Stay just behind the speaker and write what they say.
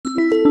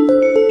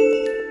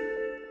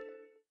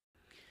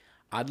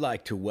I'd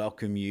like to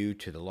welcome you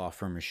to the law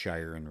firm of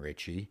Shire and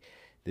Ritchie.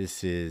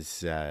 This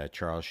is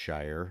Charles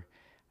Shire.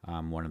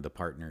 I'm one of the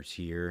partners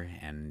here,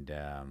 and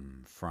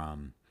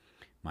from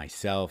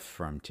myself,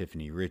 from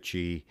Tiffany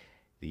Ritchie,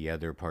 the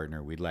other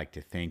partner, we'd like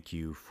to thank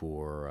you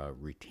for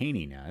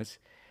retaining us.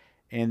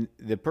 And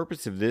the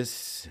purpose of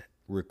this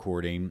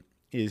recording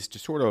is to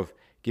sort of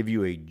give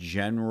you a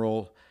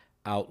general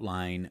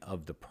outline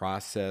of the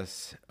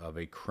process of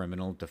a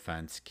criminal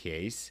defense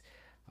case,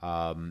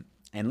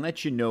 and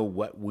let you know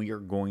what we are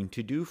going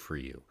to do for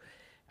you.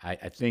 I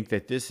think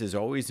that this is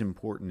always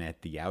important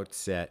at the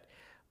outset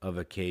of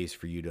a case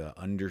for you to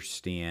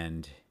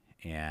understand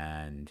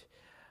and,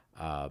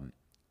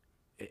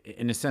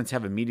 in a sense,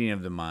 have a meeting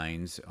of the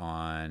minds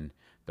on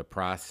the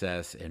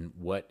process and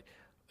what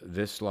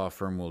this law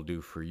firm will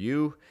do for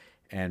you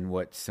and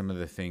what some of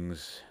the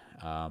things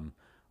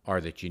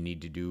are that you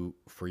need to do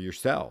for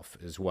yourself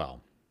as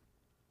well.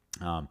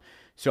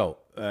 So,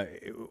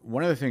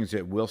 one of the things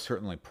that we'll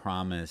certainly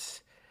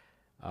promise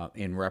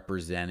in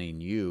representing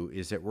you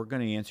is that we're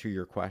going to answer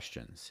your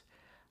questions.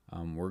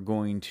 We're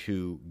going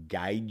to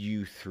guide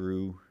you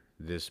through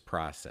this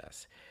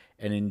process.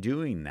 And in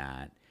doing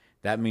that,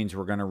 that means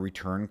we're going to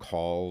return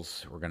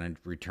calls, we're going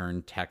to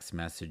return text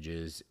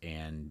messages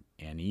and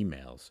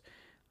emails,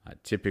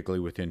 typically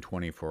within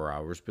 24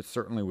 hours, but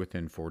certainly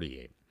within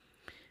 48.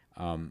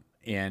 And,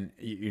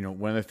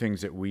 one of the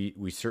things that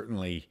we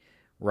certainly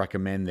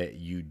recommend that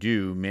you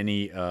do,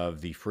 many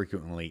of the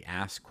frequently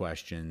asked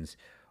questions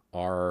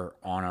are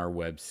on our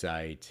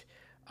website.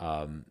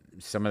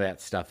 Some of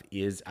that stuff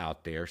is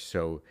out there,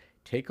 so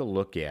take a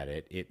look at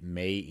it. It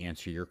may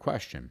answer your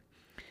question.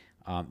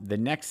 The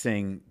next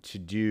thing to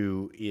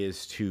do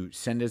is to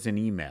send us an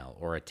email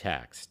or a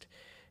text.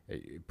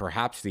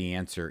 Perhaps the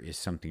answer is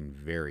something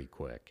very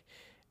quick.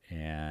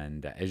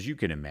 And as you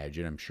can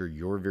imagine, I'm sure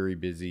you're very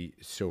busy,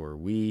 so are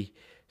we.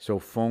 So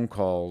phone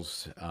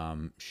calls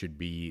should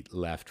be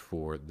left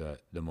for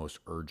the most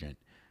urgent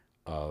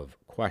of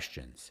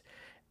questions.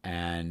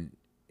 And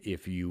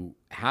if you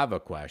have a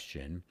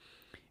question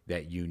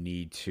that you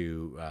need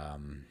to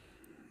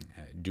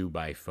do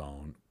by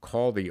phone,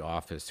 call the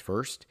office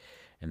first,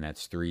 and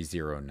that's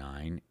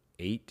 309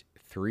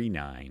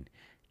 839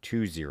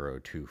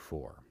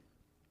 2024.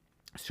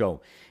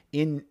 So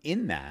in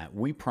that,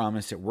 we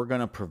promise that we're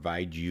going to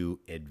provide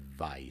you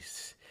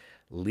advice,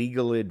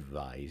 legal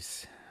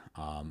advice,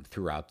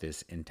 throughout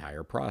this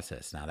entire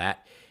process. Now,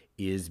 that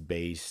is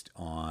based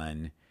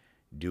on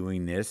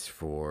doing this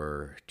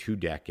for 2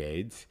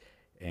 decades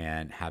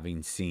and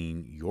having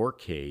seen your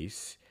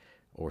case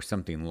or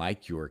something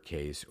like your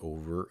case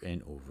over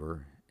and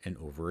over and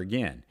over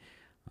again.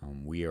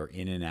 We are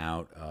in and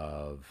out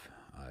of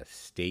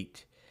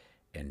state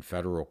and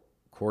federal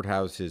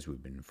courthouses.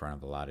 We've been in front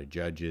of a lot of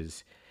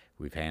judges.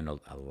 We've handled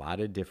a lot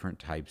of different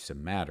types of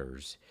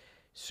matters.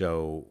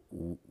 So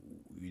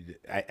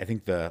I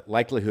think the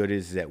likelihood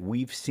is that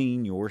we've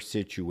seen your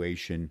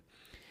situation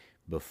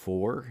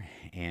before,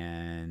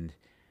 and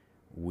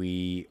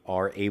we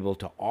are able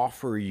to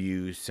offer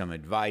you some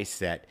advice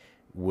that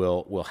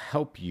will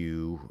help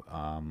you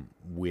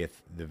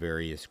with the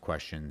various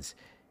questions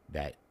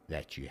that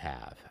you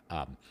have.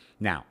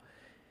 Now,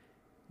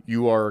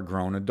 you are a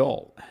grown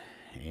adult,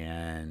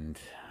 and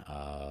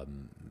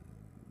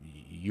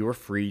you're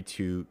free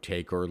to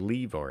take or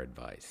leave our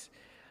advice.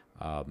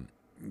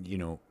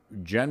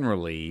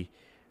 Generally,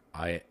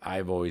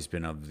 I've always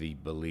been of the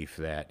belief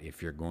that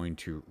if you're going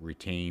to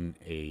retain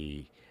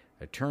a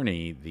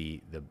attorney,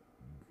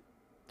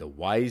 the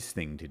wise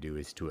thing to do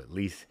is to at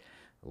least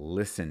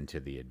listen to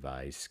the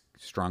advice,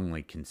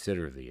 strongly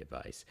consider the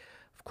advice.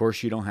 Of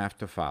course, you don't have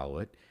to follow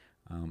it,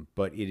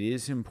 but it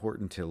is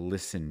important to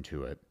listen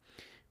to it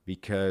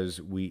because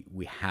we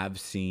have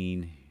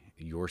seen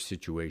your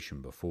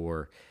situation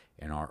before,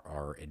 and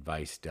our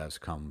advice does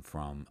come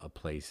from a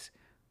place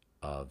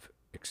of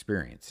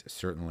experience.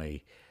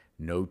 Certainly,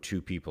 no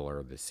two people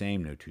are the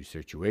same, no two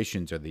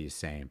situations are the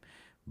same,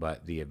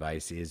 but the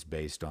advice is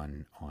based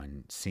on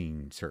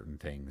seeing certain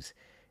things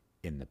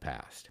in the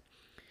past.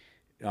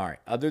 All right,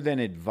 other than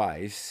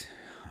advice,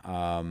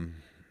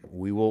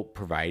 we will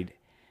provide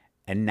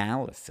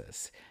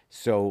analysis.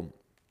 So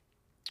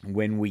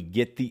when we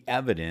get the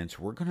evidence,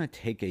 we're going to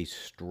take a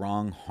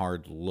strong,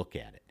 hard look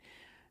at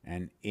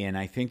it. And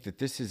I think that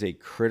this is a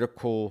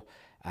critical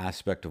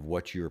aspect of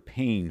what you're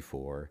paying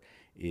for,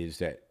 is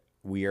that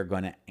we are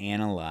going to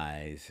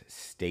analyze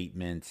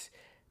statements,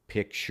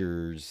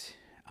 pictures,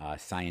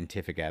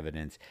 scientific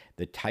evidence,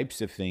 the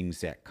types of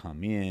things that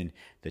come in,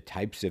 the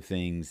types of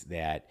things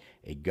that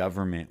a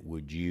government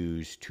would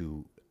use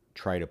to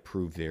try to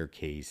prove their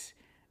case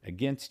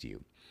against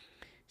you.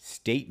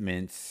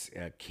 Statements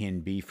can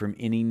be from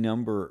any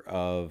number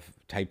of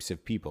types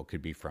of people. It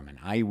could be from an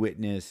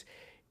eyewitness,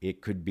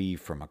 it could be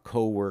from a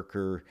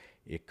coworker,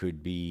 it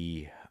could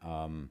be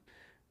from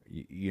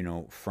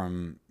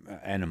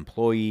an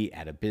employee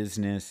at a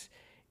business.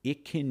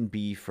 It can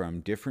be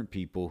from different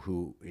people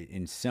who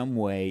in some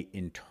way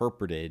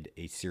interpreted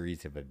a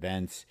series of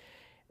events.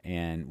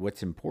 And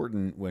what's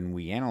important when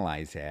we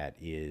analyze that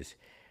is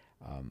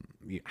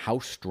how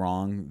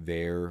strong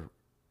their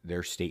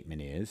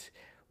statement is.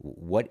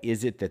 What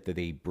is it that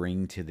they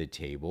bring to the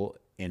table?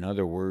 In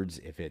other words,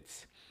 if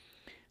it's,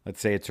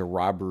 let's say it's a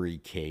robbery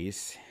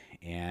case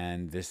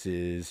and this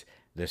is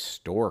the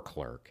store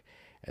clerk,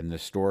 and the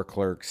store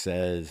clerk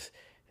says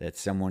that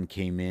someone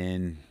came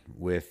in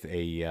with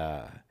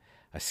a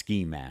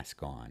ski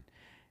mask on.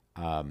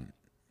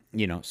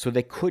 So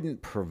they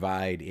couldn't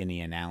provide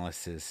any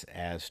analysis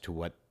as to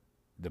what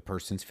the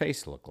person's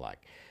face looked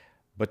like,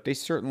 but they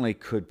certainly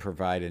could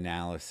provide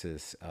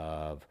analysis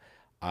of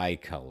eye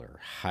color,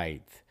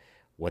 height,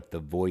 what the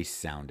voice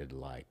sounded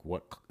like,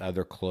 what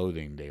other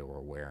clothing they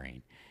were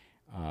wearing,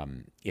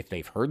 if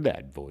they've heard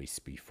that voice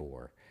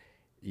before,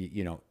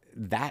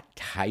 that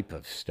type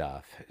of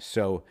stuff.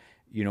 So,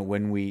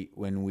 when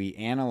we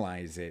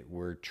analyze it,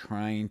 we're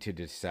trying to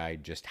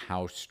decide just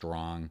how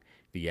strong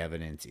the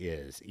evidence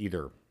is,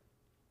 either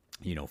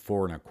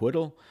for an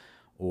acquittal,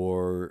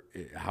 or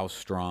how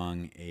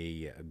strong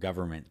a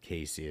government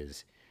case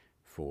is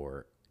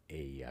for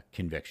a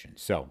conviction.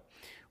 So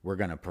we're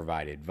going to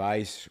provide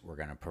advice, we're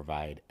going to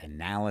provide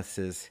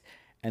analysis,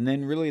 and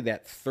then really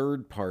that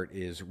third part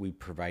is we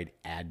provide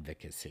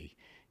advocacy.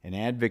 And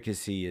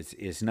advocacy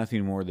is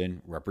nothing more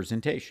than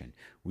representation.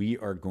 We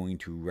are going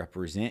to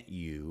represent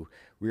you.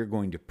 We are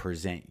going to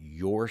present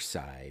your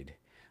side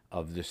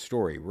of the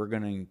story. We're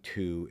going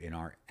to, in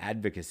our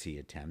advocacy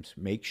attempts,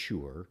 make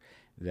sure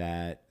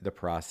that the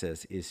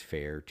process is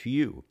fair to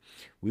you.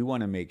 We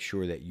want to make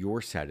sure that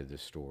your side of the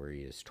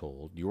story is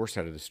told, your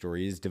side of the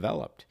story is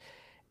developed.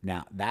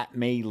 Now, that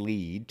may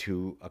lead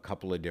to a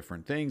couple of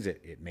different things.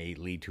 It may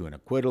lead to an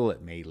acquittal.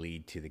 It may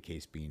lead to the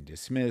case being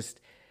dismissed.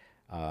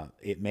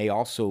 It may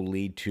also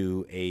lead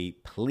to a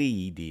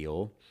plea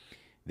deal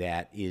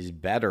that is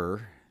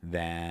better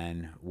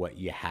than what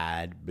you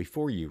had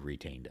before you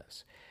retained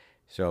us.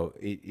 So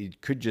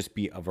it could just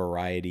be a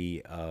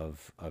variety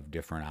of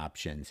different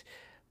options.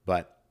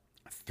 But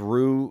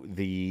through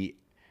the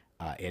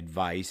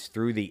advice,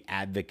 through the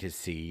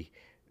advocacy,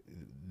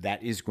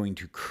 that is going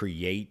to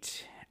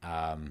create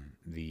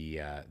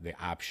the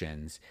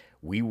options.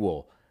 We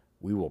will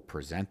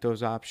present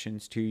those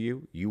options to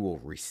you. You will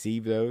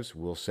receive those.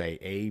 We'll say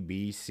A,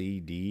 B, C,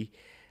 D,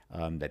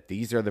 that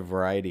these are the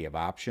variety of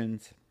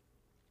options.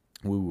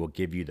 We will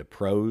give you the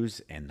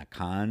pros and the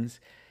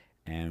cons,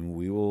 and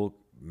we will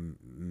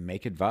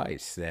make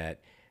advice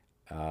that,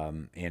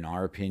 in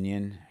our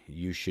opinion,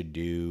 you should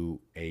do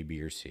A,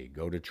 B, or C.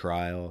 Go to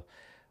trial,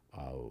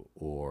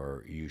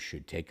 or you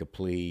should take a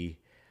plea.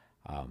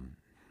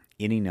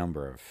 Any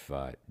number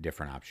of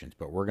different options,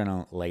 but we're going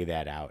to lay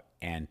that out,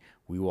 and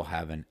we will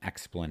have an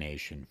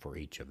explanation for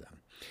each of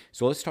them.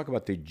 So let's talk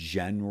about the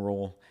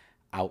general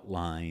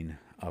outline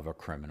of a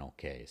criminal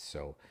case.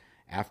 So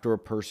after a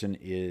person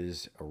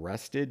is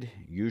arrested,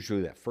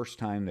 usually that first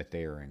time that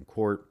they are in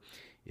court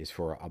is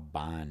for a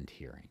bond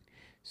hearing.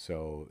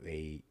 So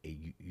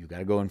you got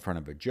to go in front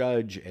of a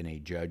judge, and a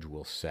judge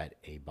will set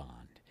a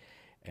bond.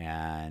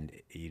 And,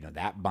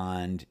 that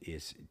bond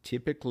is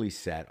typically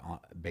set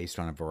based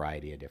on a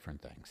variety of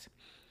different things.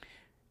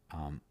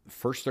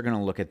 First, they're going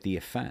to look at the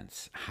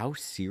offense. How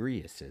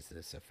serious is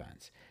this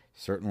offense?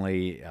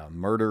 Certainly,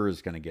 murder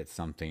is going to get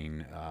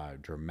something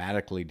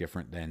dramatically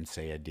different than,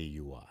 say, a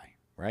DUI,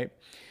 right?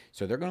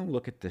 So they're going to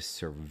look at the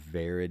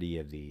severity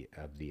of the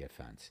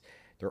offense.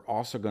 They're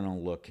also going to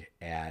look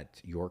at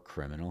your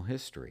criminal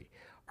history.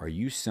 Are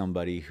you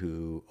somebody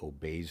who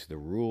obeys the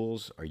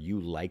rules? Are you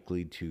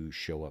likely to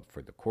show up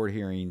for the court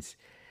hearings?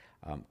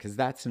 Because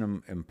that's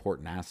an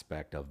important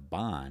aspect of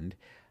bond.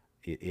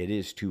 It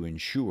is to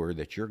ensure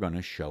that you're going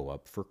to show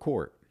up for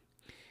court.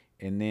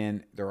 And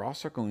then they're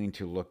also going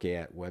to look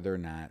at whether or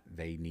not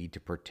they need to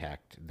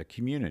protect the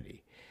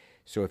community.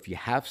 So if you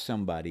have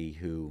somebody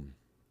who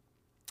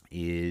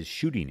is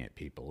shooting at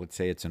people, let's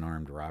say it's an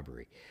armed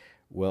robbery,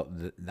 well,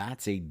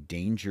 that's a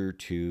danger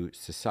to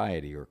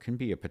society, or can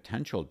be a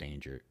potential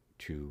danger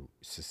to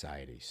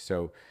society.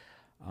 So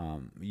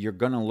you're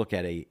going to look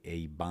at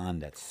a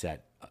bond that's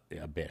set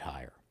a bit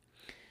higher.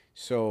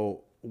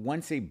 So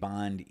once a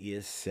bond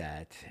is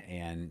set,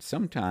 and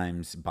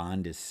sometimes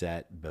bond is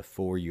set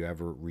before you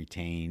ever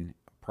retain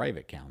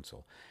private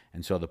counsel,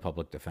 and so the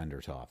public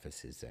defender's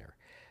office is there.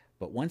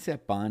 But once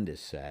that bond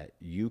is set,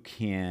 you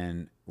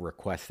can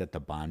request that the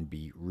bond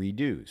be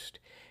reduced.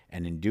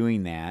 And in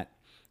doing that,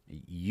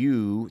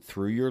 you,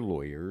 through your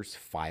lawyers,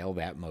 file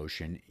that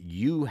motion.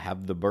 You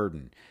have the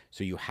burden.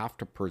 So you have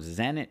to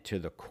present it to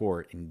the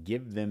court and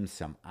give them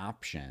some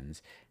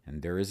options.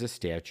 And there is a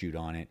statute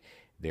on it.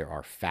 There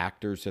are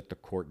factors that the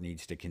court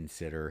needs to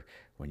consider.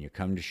 When you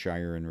come to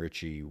Shire and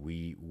Ritchie,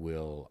 we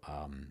will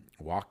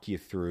walk you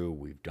through.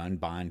 We've done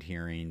bond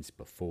hearings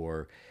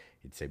before.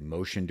 It's a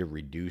motion to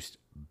reduce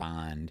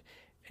bond.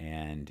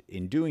 And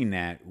in doing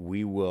that,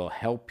 we will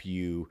help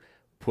you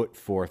put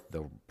forth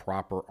the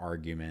proper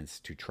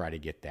arguments to try to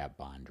get that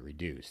bond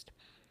reduced.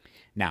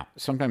 Now,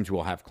 sometimes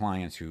we'll have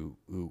clients who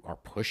are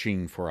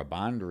pushing for a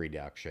bond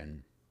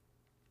reduction,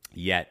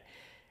 yet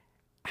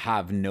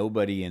have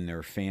nobody in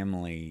their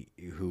family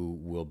who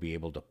will be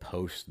able to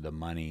post the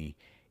money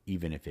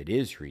even if it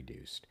is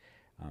reduced.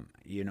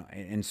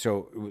 And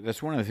so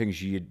that's one of the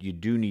things you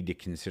do need to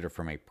consider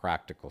from a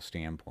practical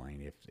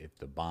standpoint. If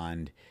the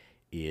bond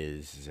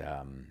is,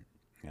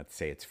 let's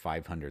say it's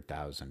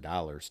 $500,000,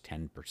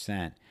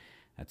 10%,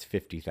 that's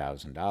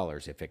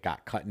 $50,000. If it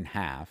got cut in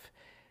half,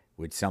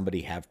 would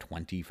somebody have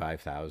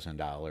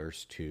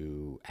 $25,000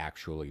 to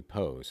actually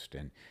post?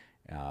 And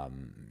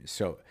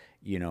so,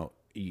 you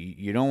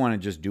don't want to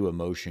just do a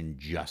motion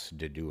just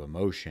to do a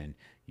motion.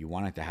 You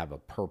want it to have a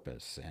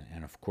purpose.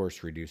 And of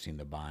course, reducing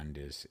the bond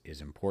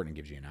is important,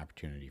 gives you an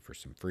opportunity for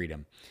some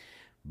freedom.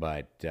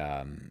 But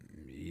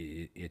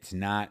it's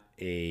not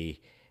a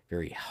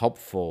very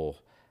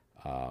helpful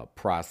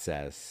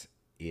process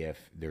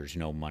if there's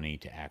no money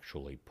to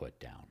actually put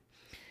down.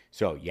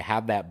 So you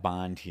have that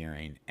bond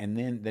hearing, and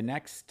then the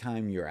next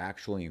time you're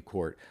actually in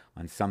court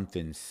on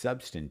something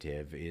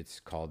substantive, it's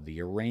called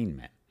the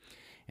arraignment.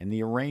 And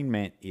the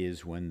arraignment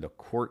is when the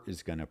court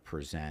is going to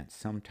present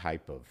some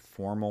type of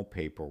formal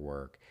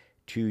paperwork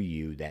to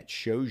you that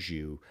shows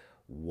you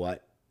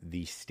what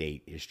the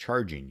state is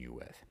charging you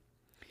with.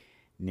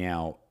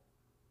 Now,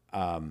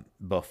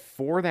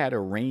 before that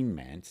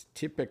arraignment,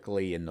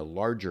 typically in the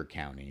larger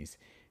counties,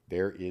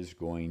 there is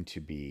going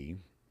to be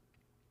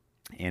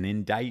an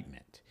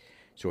indictment.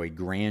 So a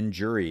grand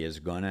jury is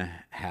going to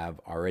have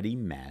already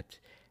met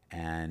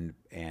and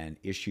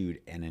issued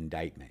an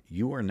indictment.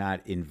 You are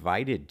not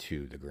invited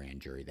to the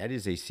grand jury. That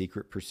is a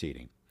secret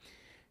proceeding.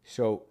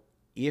 So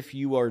if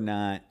you are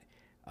not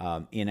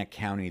in a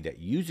county that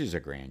uses a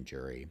grand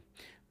jury,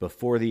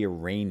 before the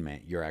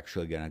arraignment, you're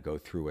actually going to go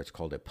through what's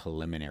called a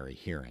preliminary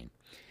hearing.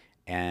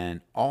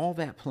 And all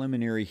that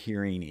preliminary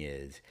hearing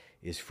is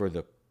for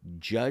the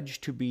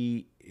judge to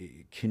be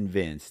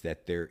convinced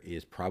that there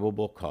is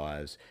probable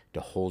cause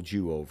to hold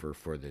you over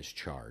for this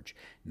charge.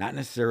 Not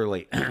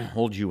necessarily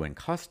hold you in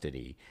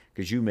custody,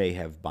 because you may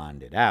have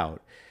bonded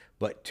out,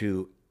 but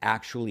to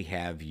actually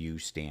have you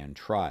stand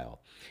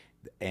trial.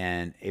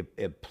 And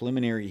a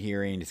preliminary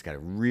hearing, it's got a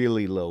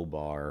really low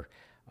bar.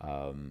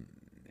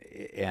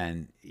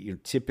 And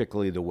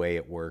typically the way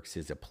it works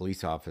is a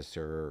police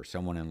officer or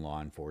someone in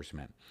law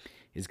enforcement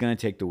is going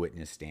to take the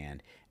witness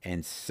stand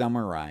and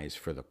summarize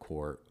for the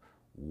court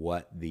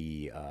what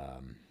the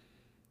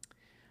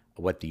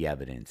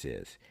evidence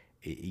is.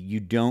 You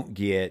don't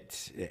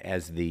get,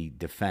 as the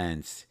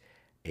defense,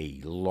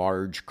 a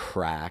large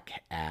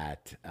crack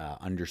at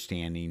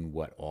understanding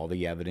what all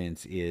the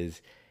evidence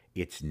is.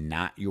 It's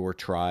not your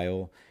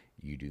trial.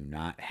 You do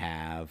not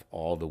have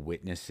all the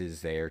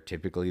witnesses there.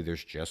 Typically,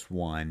 there's just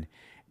one.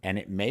 And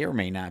it may or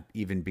may not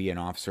even be an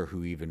officer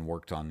who even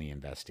worked on the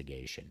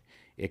investigation.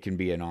 It can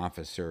be an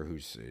officer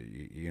who's,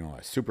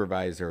 a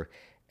supervisor,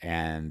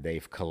 and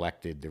they've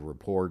collected the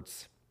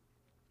reports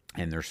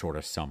and they're sort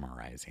of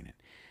summarizing it.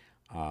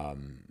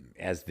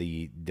 As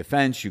the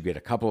defense, you get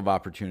a couple of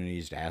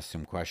opportunities to ask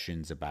some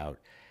questions about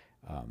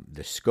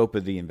the scope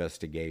of the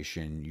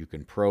investigation. You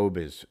can probe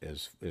as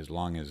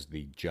long as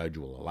the judge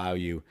will allow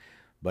you.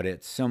 But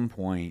at some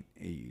point,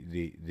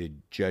 the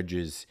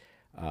judges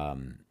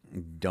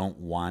don't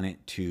want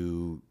it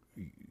to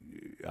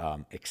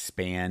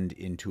expand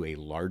into a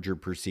larger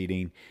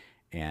proceeding,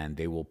 and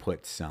they will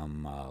put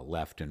some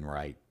left and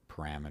right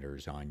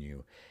parameters on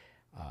you.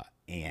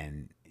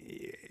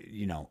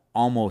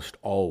 Almost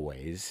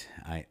always,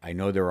 I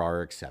know there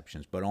are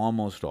exceptions, but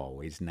almost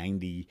always,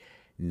 99%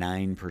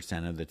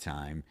 of the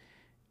time,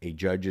 a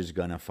judge is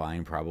going to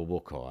find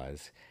probable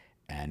cause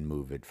and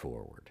move it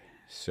forward.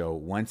 So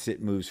once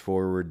it moves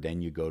forward,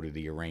 then you go to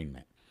the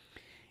arraignment.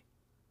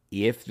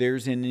 If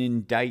there's an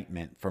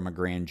indictment from a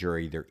grand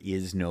jury, there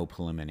is no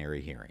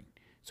preliminary hearing.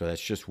 So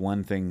that's just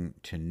one thing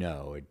to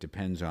know. It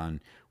depends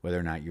on whether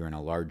or not you're in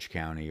a large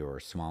county or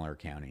a smaller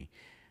county.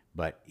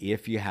 But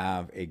if you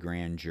have a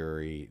grand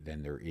jury,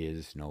 then there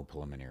is no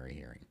preliminary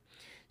hearing.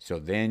 So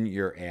then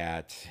you're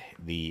at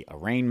the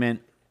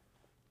arraignment,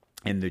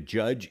 and the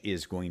judge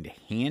is going to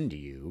hand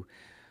you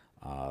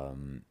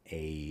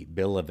a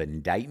bill of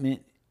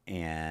indictment,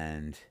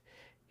 and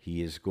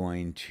he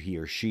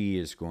or she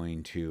is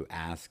going to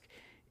ask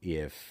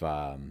if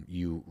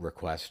you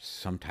request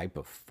some type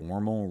of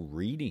formal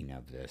reading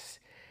of this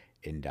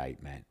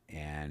indictment.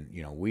 And,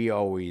 we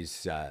always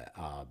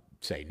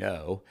say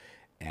no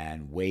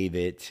and waive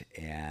it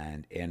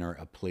and enter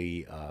a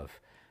plea of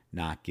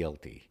not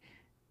guilty.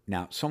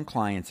 Now, some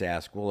clients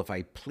ask, well, if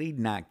I plead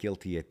not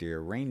guilty at the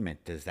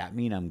arraignment, does that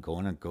mean I'm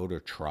going to go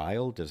to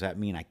trial? Does that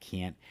mean I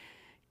can't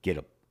get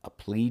a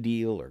plea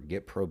deal or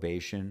get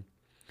probation?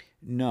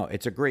 No,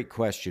 it's a great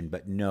question,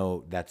 but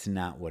no, that's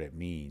not what it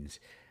means.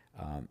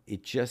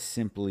 It just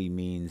simply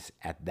means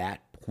at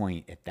that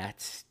point, at that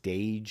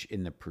stage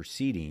in the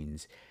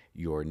proceedings,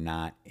 you're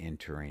not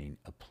entering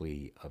a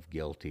plea of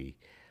guilty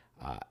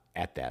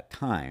at that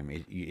time.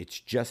 It's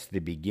just the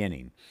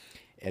beginning.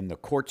 And the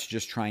court's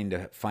just trying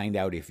to find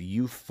out if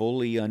you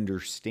fully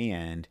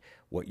understand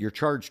what you're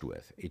charged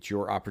with. It's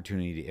your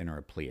opportunity to enter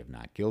a plea of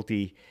not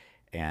guilty,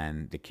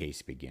 and the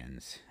case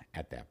begins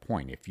at that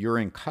point. If you're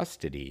in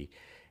custody,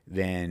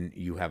 then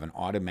you have an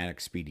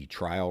automatic speedy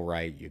trial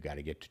right. You got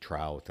to get to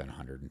trial within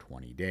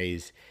 120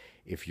 days.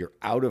 If you're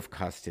out of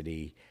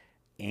custody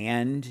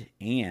and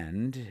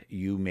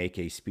you make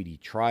a speedy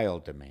trial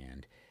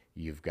demand,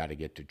 you've got to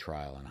get to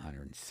trial in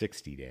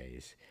 160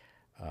 days.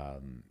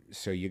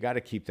 So you got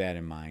to keep that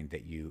in mind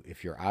that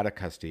if you're out of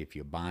custody, if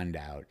you bond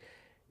out,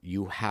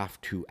 you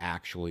have to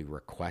actually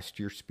request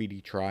your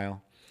speedy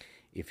trial.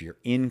 If you're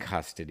in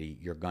custody,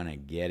 you're going to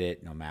get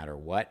it no matter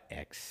what,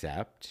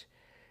 except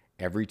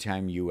every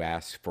time you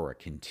ask for a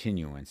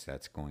continuance,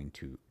 that's going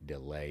to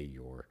delay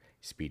your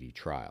speedy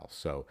trial.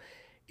 So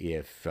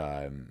if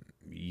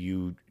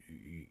you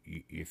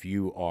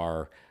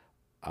are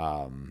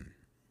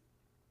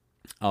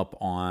up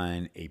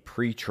on a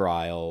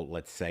pretrial,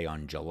 let's say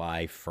on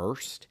July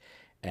 1st,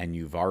 and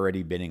you've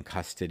already been in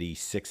custody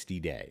 60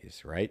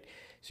 days, right?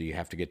 So you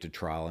have to get to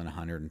trial in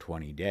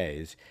 120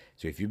 days.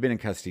 So if you've been in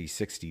custody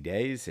 60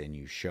 days and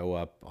you show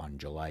up on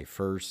July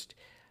 1st,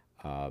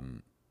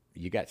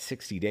 you got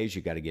 60 days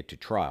you got to get to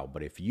trial.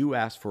 But if you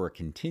ask for a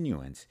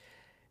continuance,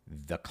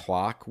 the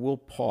clock will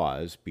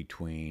pause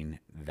between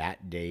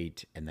that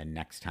date and the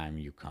next time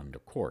you come to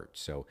court.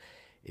 So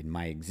in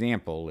my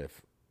example,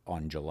 if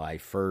on July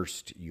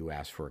 1st you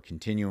asked for a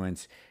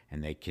continuance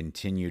and they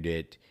continued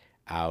it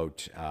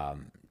out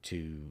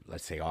to,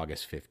 let's say,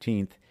 August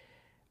 15th,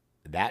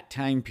 that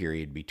time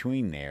period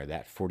between there,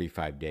 that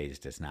 45 days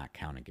does not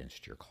count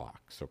against your clock.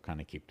 So kind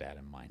of keep that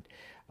in mind.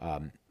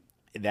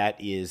 That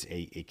is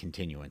a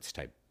continuance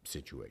type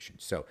situation.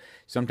 So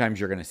sometimes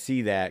you're going to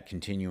see that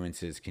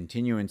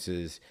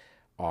continuances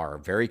are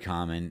very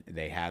common.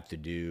 They have to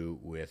do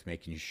with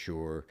making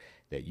sure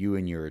that you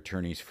and your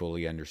attorneys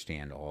fully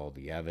understand all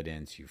the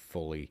evidence.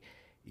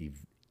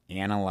 You've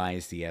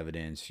analyzed the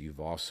evidence. You've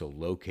also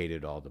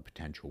located all the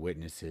potential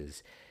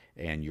witnesses,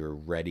 and you're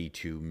ready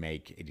to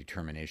make a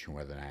determination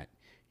whether or not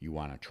you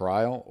want a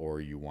trial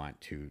or you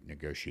want to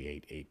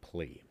negotiate a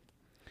plea.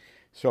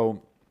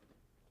 So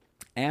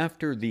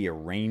after the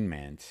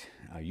arraignment,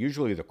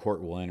 usually the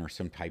court will enter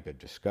some type of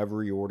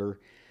discovery order,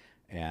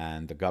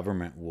 and the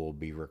government will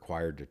be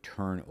required to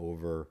turn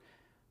over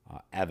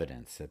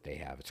evidence that they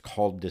have. It's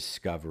called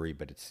discovery,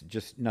 but it's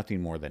just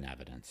nothing more than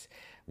evidence.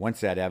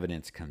 Once that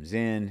evidence comes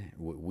in,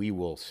 we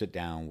will sit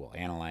down, we'll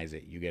analyze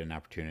it. You get an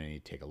opportunity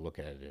to take a look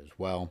at it as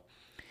well.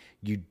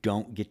 You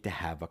don't get to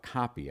have a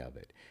copy of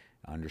it.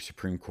 Under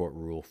Supreme Court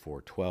Rule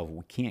 412,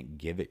 we can't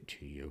give it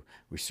to you.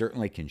 We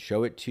certainly can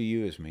show it to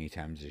you as many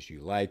times as you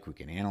like. We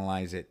can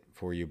analyze it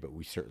for you, but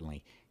we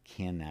certainly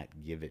cannot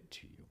give it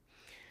to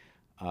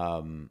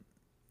you.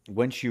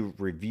 Once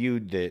you've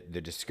reviewed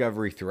the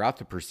discovery throughout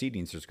the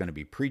proceedings, there's going to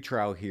be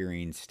pretrial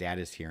hearings,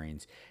 status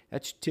hearings.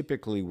 That's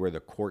typically where the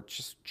court's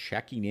just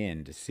checking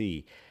in to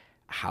see,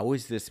 how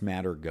is this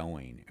matter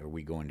going? Are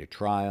we going to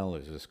trial?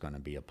 Is this going to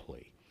be a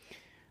plea?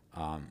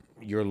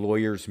 Your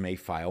lawyers may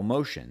file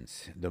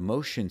motions. The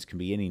motions can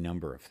be any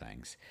number of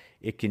things.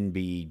 It can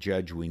be,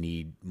 Judge, we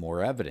need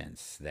more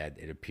evidence, that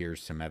it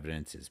appears some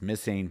evidence is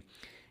missing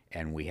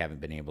and we haven't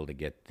been able to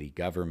get the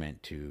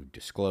government to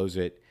disclose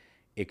it.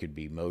 It could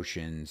be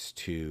motions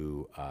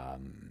to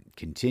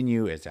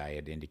continue, as I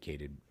had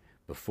indicated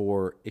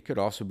before. It could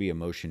also be a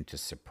motion to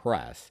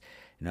suppress.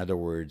 In other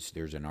words,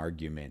 there's an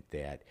argument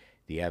that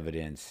the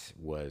evidence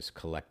was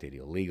collected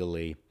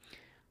illegally.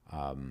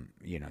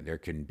 There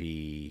can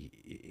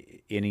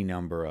be any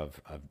number of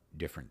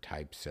different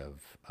types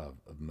of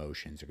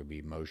motions. There could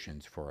be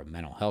motions for a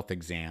mental health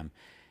exam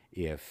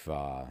if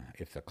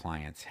the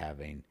client's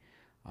having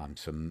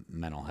some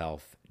mental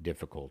health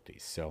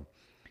difficulties. So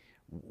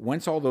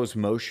once all those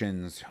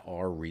motions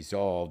are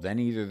resolved, then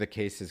either the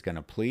case is going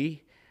to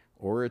plea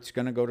or it's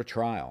going to go to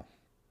trial.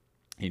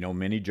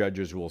 Many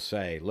judges will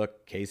say,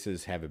 look,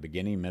 cases have a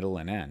beginning, middle,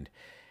 and end,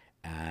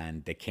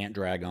 and they can't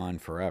drag on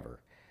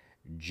forever.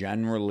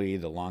 Generally,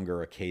 the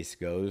longer a case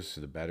goes,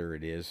 the better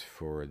it is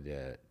for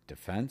the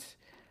defense.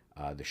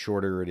 The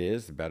shorter it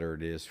is, the better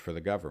it is for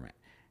the government.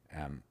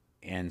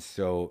 And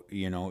so,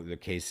 the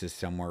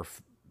cases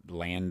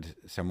land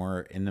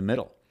somewhere in the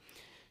middle.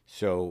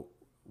 So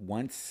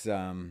once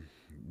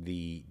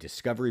the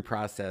discovery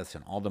process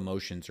and all the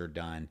motions are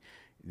done,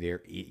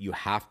 you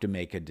have to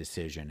make a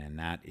decision, and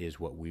that is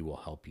what we will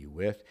help you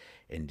with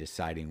in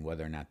deciding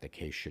whether or not the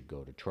case should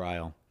go to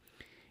trial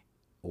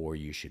or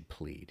you should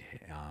plead.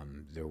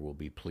 There will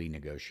be plea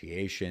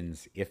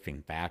negotiations. If,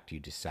 in fact, you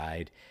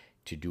decide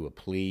to do a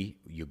plea,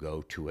 you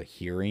go to a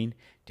hearing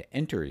to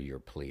enter your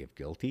plea of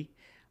guilty.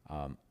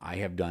 I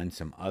have done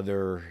some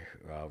other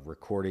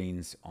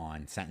recordings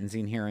on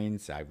sentencing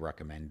hearings. I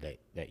recommend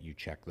that you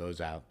check those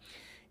out.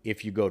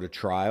 If you go to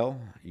trial,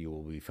 you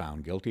will be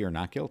found guilty or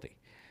not guilty.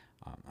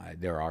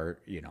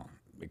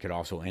 It could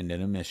also end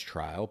in a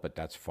mistrial, but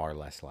that's far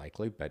less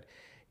likely. But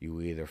you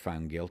either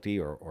found guilty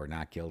or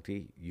not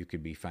guilty. You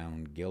could be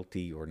found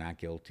guilty or not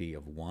guilty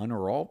of one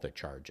or all the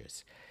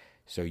charges.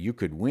 So you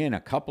could win a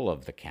couple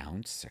of the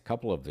counts, a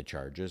couple of the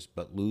charges,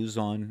 but lose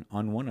on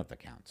one of the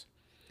counts.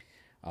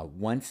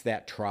 Once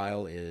that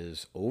trial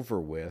is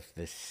over with,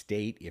 the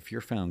state, if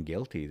you're found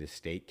guilty, the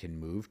state can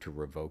move to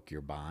revoke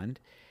your bond.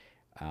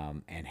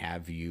 and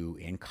have you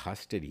in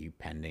custody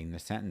pending the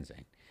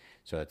sentencing.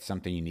 So that's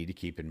something you need to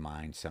keep in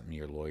mind, something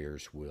your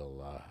lawyers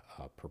will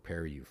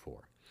prepare you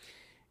for.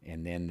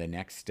 And then the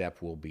next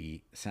step will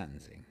be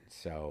sentencing.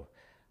 So,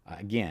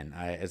 again,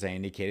 as I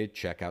indicated,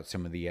 check out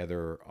some of the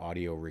other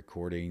audio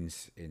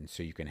recordings, and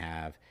so you can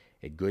have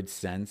a good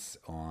sense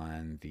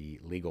on the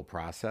legal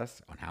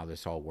process, on how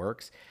this all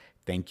works.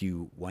 Thank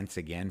you once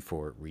again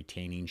for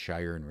retaining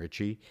Shire and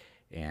Ritchie,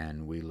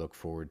 and we look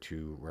forward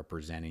to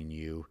representing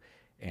you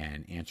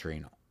and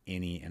answering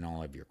any and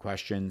all of your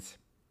questions.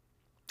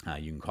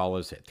 You can call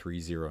us at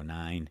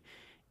 309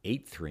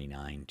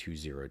 839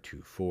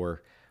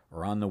 2024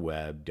 or on the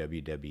web,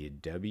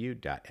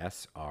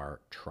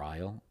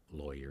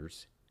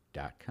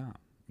 www.srtriallawyers.com.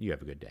 You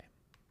have a good day.